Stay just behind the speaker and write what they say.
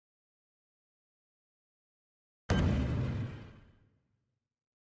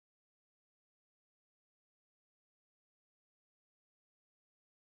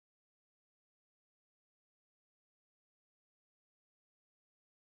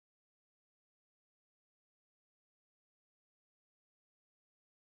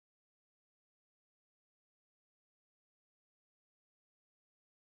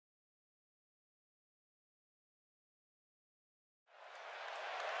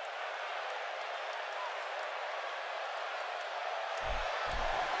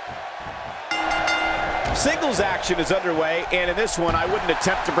Singles action is underway, and in this one, I wouldn't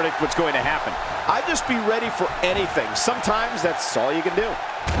attempt to predict what's going to happen. I'd just be ready for anything. Sometimes that's all you can do.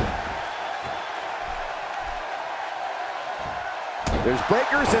 There's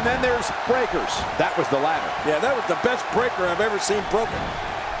breakers, and then there's breakers. That was the ladder. Yeah, that was the best breaker I've ever seen broken.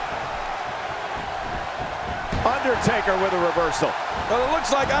 Undertaker with a reversal. Well, it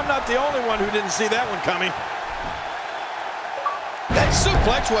looks like I'm not the only one who didn't see that one coming. That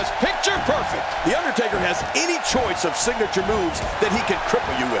suplex was picture perfect. The Undertaker has any choice of signature moves that he can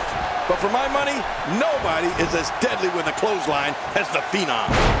cripple you with. But for my money, nobody is as deadly with a clothesline as the Phenom.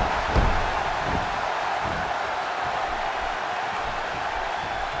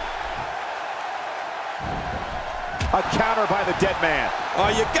 A counter by the dead man. Oh,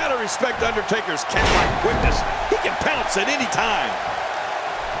 you gotta respect Undertaker's cat-like quickness. He can pounce at any time.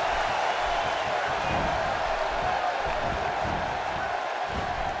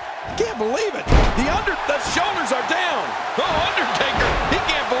 Can't believe it. The shoulders are down. Oh, Undertaker, he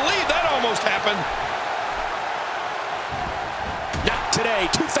can't believe that almost happened. Not today,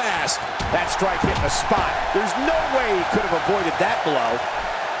 too fast. That strike hit the spot. There's no way he could have avoided that blow.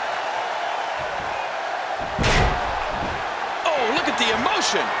 Oh, look at the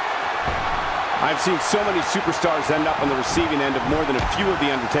emotion. I've seen so many superstars end up on the receiving end of more than a few of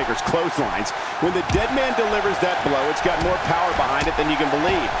The Undertaker's clotheslines. When the dead man delivers that blow, it's got more power behind it than you can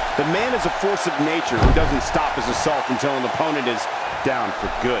believe. The man is a force of nature who doesn't stop his assault until an opponent is down for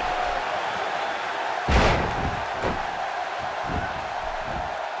good.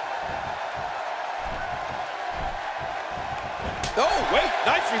 Oh, wait,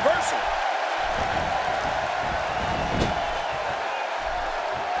 nice reversal.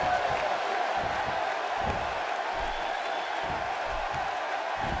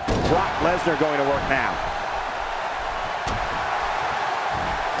 Brock Lesnar going to work now.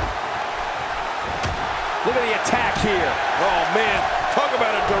 Look at the attack here. Oh, man, talk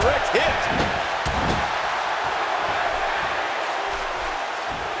about a direct hit.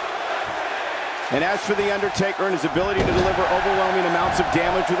 And as for The Undertaker and his ability to deliver overwhelming amounts of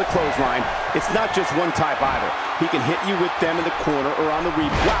damage with a clothesline, it's not just one type either. He can hit you with them in the corner or on the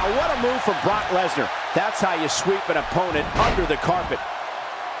rebound. Wow, what a move from Brock Lesnar. That's how you sweep an opponent under the carpet.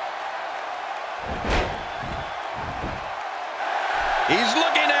 He's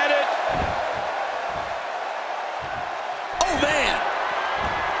looking at it. Oh, man.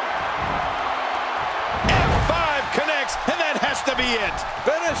 F5 connects, and that has to be it.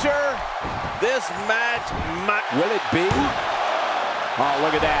 Finisher. This match might... Will it be? Oh,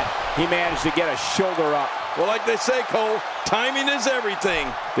 look at that. He managed to get a shoulder up. Well, like they say, Cole, timing is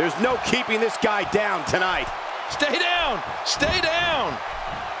everything. There's no keeping this guy down tonight. Stay down. Stay down.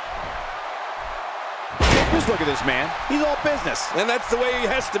 Just look at this man. He's all business. And that's the way he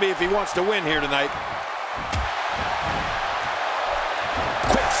has to be if he wants to win here tonight.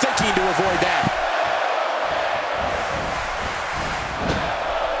 Quick thinking to avoid that.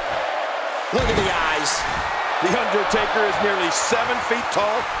 Look at the eyes. The Undertaker is nearly 7 feet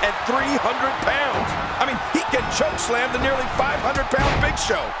tall and 300 pounds. I mean, he can choke slam the nearly 500-pound Big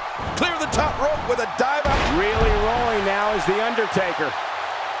Show. Clear the top rope with a dive out. Really rolling now is The Undertaker.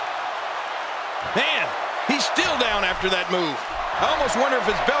 Man, he's still down after that move. I almost wonder if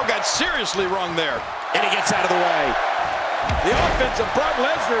his bell got seriously wrong there. And he gets out of the way. The offense of Brock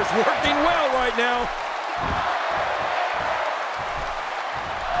Lesnar is working well right now.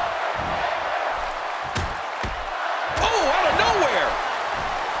 Oh, out of nowhere.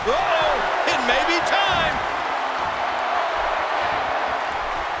 Uh-oh, it may be time.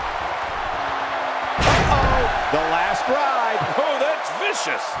 Uh-oh, the last ride. Oh, that's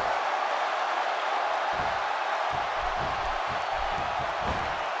vicious.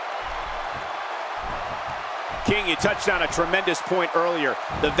 King, you touched on a tremendous point earlier.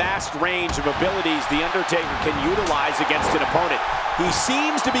 The vast range of abilities The Undertaker can utilize against an opponent. He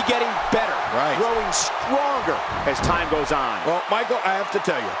seems to be getting better, growing stronger as time goes on. Well, Michael, I have to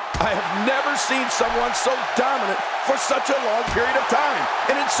tell you, I have never seen someone so dominant for such a long period of time,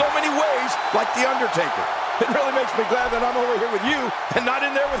 and in so many ways, like The Undertaker. It really makes me glad that I'm over here with you and not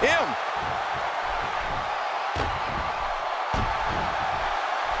in there with him.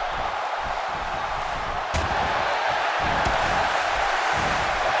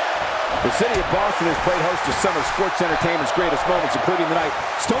 The city of Boston has played host to some of sports entertainment's greatest moments, including the night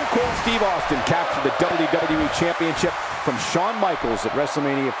Stone Cold Steve Austin captured the WWE Championship from Shawn Michaels at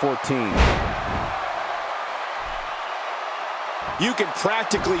WrestleMania 14. You can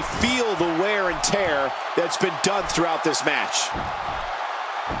practically feel the wear and tear that's been done throughout this match.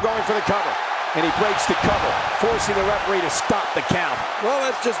 Going for the cover. And he breaks the cover, forcing the referee to stop the count. Well,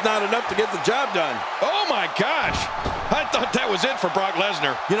 that's just not enough to get the job done. Oh, my gosh. I thought that was it for Brock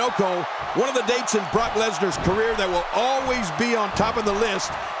Lesnar. You know, Cole, one of the dates in Brock Lesnar's career that will always be on top of the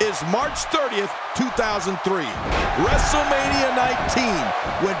list is March 30th, 2003. WrestleMania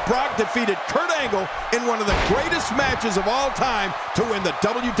 19, when Brock defeated Kurt Angle in one of the greatest matches of all time to win the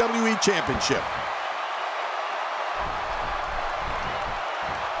WWE Championship.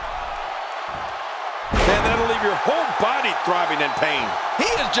 And that'll leave your whole body throbbing in pain. He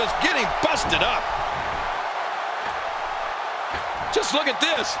is just getting busted up. Just look at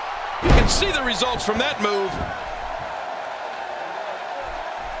this. You can see the results from that move.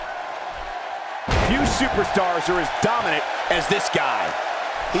 Few superstars are as dominant as this guy.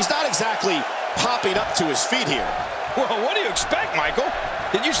 He's not exactly popping up to his feet here. Well, what do you expect, Michael?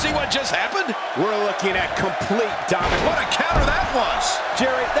 Did you see what just happened? We're looking at complete dominance. What a counter that was.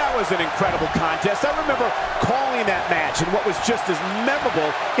 Jerry, that was an incredible contest. I remember calling that match, and what was just as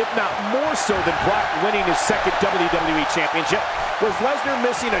memorable, if not more so than Brock winning his second WWE Championship, was Lesnar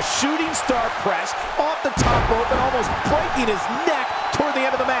missing a shooting star press off the top rope and almost breaking his neck toward the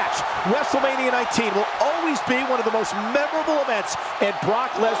end of the match. WrestleMania 19 will always be one of the most memorable events in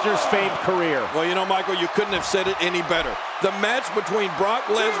Brock Lesnar's famed career. Well, you know, Michael, you couldn't have said it any better. The match between Brock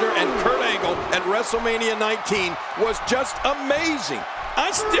Lesnar and Kurt Angle at WrestleMania 19 was just amazing.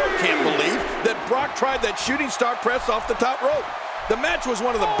 I still can't believe that Brock tried that shooting star press off the top rope. The match was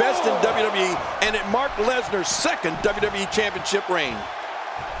one of the best in WWE, and it marked Lesnar's second WWE Championship reign.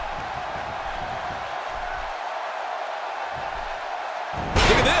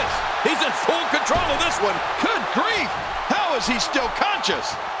 Look at this. He's in full control of this one. Good grief. How is he still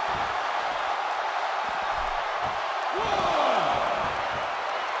conscious?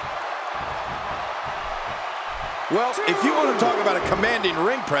 Well, if you want to talk about a commanding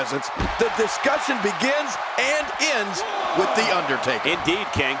ring presence, the discussion begins and ends with The Undertaker. Indeed,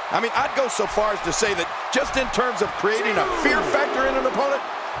 King. I mean, I'd go so far as to say that just in terms of creating a fear factor in an opponent,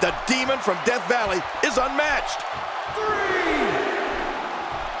 the Demon from Death Valley is unmatched.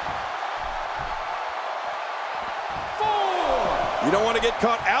 You don't want to get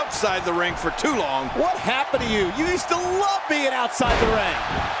caught outside the ring for too long. What happened to you? You used to love being outside the ring.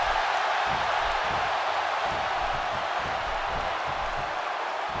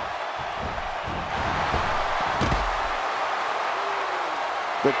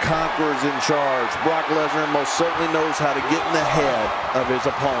 The Conqueror's in charge. Brock Lesnar most certainly knows how to get in the head of his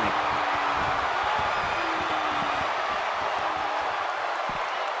opponent.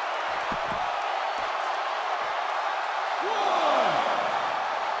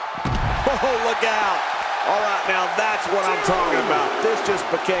 Oh, look out. All right, now that's what I'm talking about. This just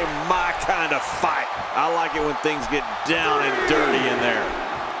became my kind of fight. I like it when things get down and dirty in there.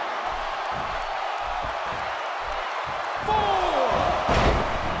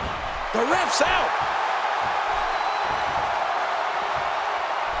 The ref's out.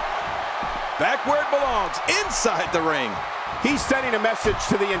 Back where it belongs, inside the ring. He's sending a message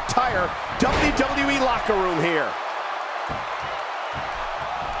to the entire WWE locker room here.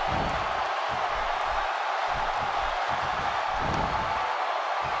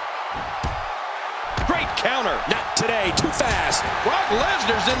 Great counter. Not today, too fast. Brock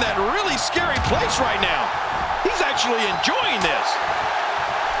Lesnar's in that really scary place right now. He's actually enjoying this.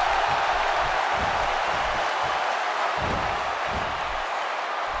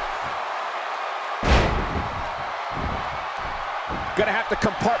 Gonna have to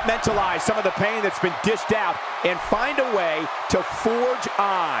compartmentalize some of the pain that's been dished out and find a way to forge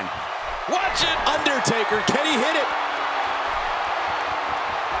on. Watch it. Undertaker, can he hit it?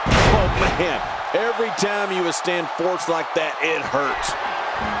 Oh, man. Every time you withstand force like that, it hurts.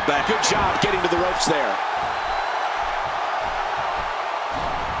 Back. Good job getting to the ropes there.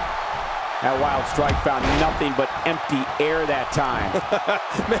 That wild strike found nothing but empty air that time.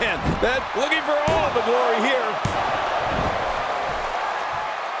 Man, that looking for all the glory here.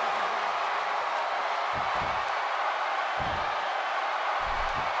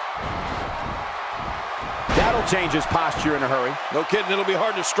 That'll change his posture in a hurry. No kidding, it'll be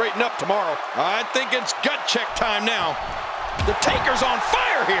hard to straighten up tomorrow. I think it's gut check time now. The Taker's on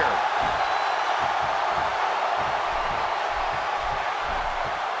fire here.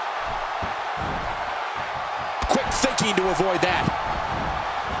 Quick thinking to avoid that.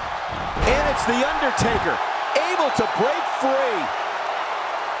 And it's The Undertaker, able to break free.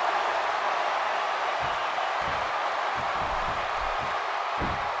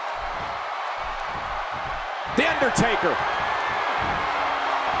 The Undertaker.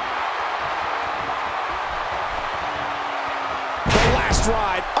 The last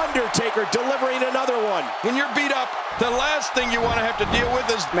stride. Undertaker delivering another one. When you're beat up, the last thing you want to have to deal with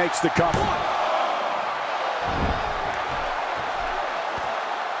is... Makes the cover.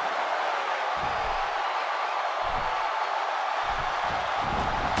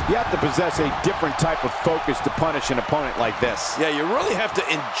 You have to possess a different type of focus to punish an opponent like this. Yeah, you really have to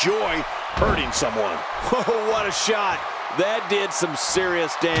enjoy hurting someone. Oh, what a shot. That did some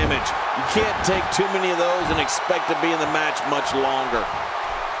serious damage. You can't take too many of those and expect to be in the match much longer.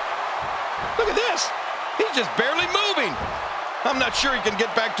 Look at this. He's just barely moving. I'm not sure he can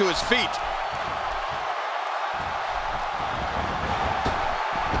get back to his feet.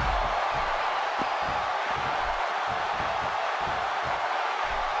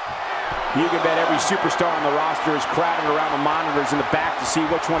 You can bet every superstar on the roster is crowded around the monitors in the back to see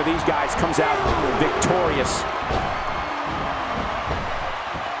which one of these guys comes out victorious.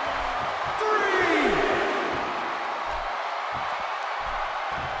 3.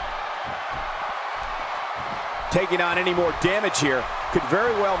 Taking on any more damage here could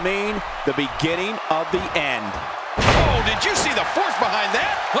very well mean the beginning of the end. Oh, did you see the force behind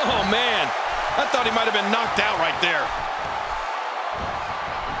that? Oh, man. I thought he might have been knocked out right there.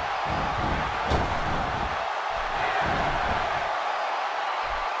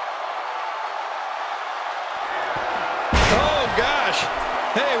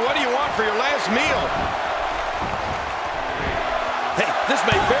 Hey, what do you want for your last meal? Hey, this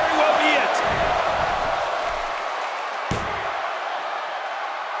may very well be it.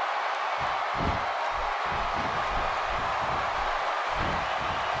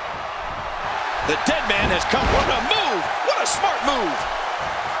 The dead man has come. What a move! What a smart move!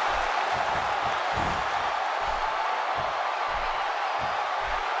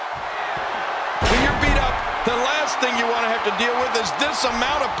 When you're beat up, the last thing you want to have to deal with is this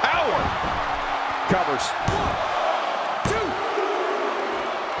amount of power. Covers. 1,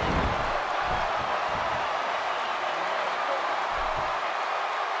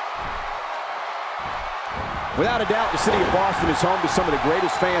 2. Without a doubt, the city of Boston is home to some of the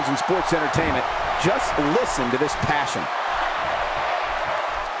greatest fans in sports entertainment. Just listen to this passion.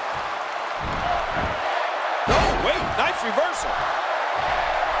 Oh, wait, nice reversal.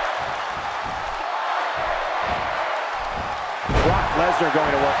 Brock Lesnar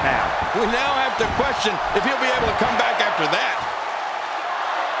going to work now. We now have to question if he'll be able to come back after that.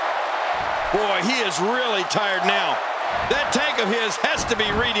 Boy, he is really tired now. That tank of his has to be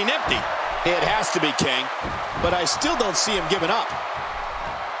reading empty. It has to be, King, but I still don't see him giving up.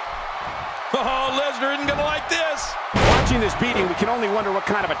 Oh, Lesnar isn't going to like this. Watching this beating, we can only wonder what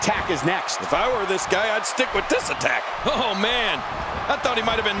kind of attack is next. If I were this guy, I'd stick with this attack. Oh, man. I thought he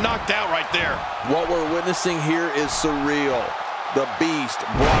might have been knocked out right there. What we're witnessing here is surreal. The Beast,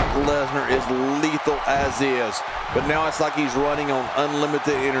 Brock Lesnar, is lethal as is. But now it's like he's running on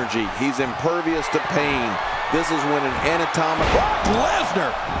unlimited energy. He's impervious to pain. This is when an anatomical... Brock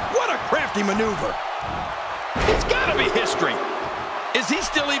Lesnar! What a crafty maneuver. It's got to be history. Is he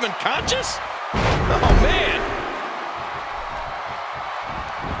still even conscious? Oh, man.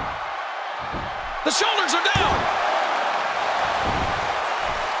 The shoulders are down.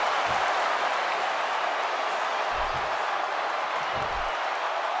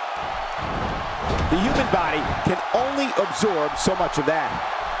 The human body can only absorb so much of that.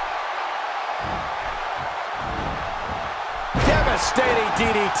 Devastating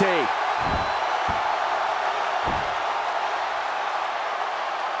DDT.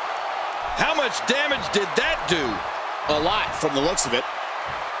 How much damage did that do? A lot from the looks of it.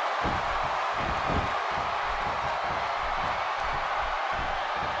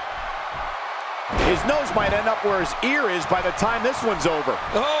 His nose might end up where his ear is by the time this one's over.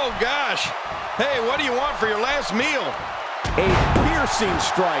 Oh, gosh. Hey, what do you want for your last meal? A piercing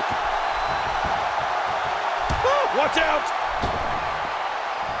strike. Oh, watch out!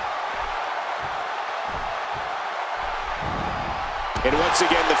 And once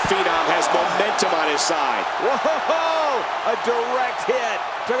again, the Phenom has momentum on his side. Whoa! A direct hit.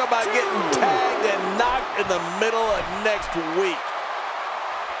 Talk about getting tagged and knocked in the middle of next week.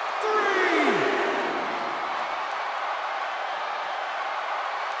 3,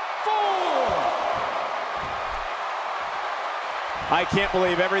 4. I can't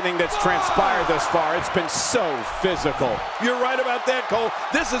believe everything that's transpired thus far. It's been so physical. You're right about that, Cole.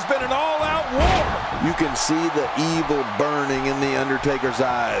 This has been an all-out war. You can see the evil burning in the Undertaker's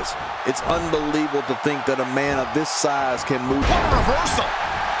eyes. It's unbelievable to think that a man of this size can move. What a reversal!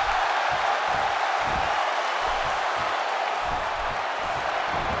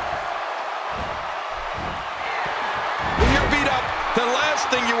 When you're beat up, the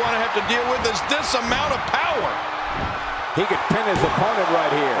last thing you want to have to deal with is this amount of power. He could pin his opponent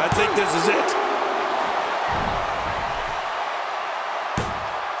right here. I think this is it.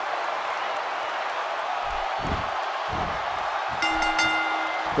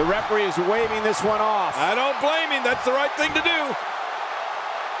 The referee is waving this one off. I don't blame him. That's the right thing to do.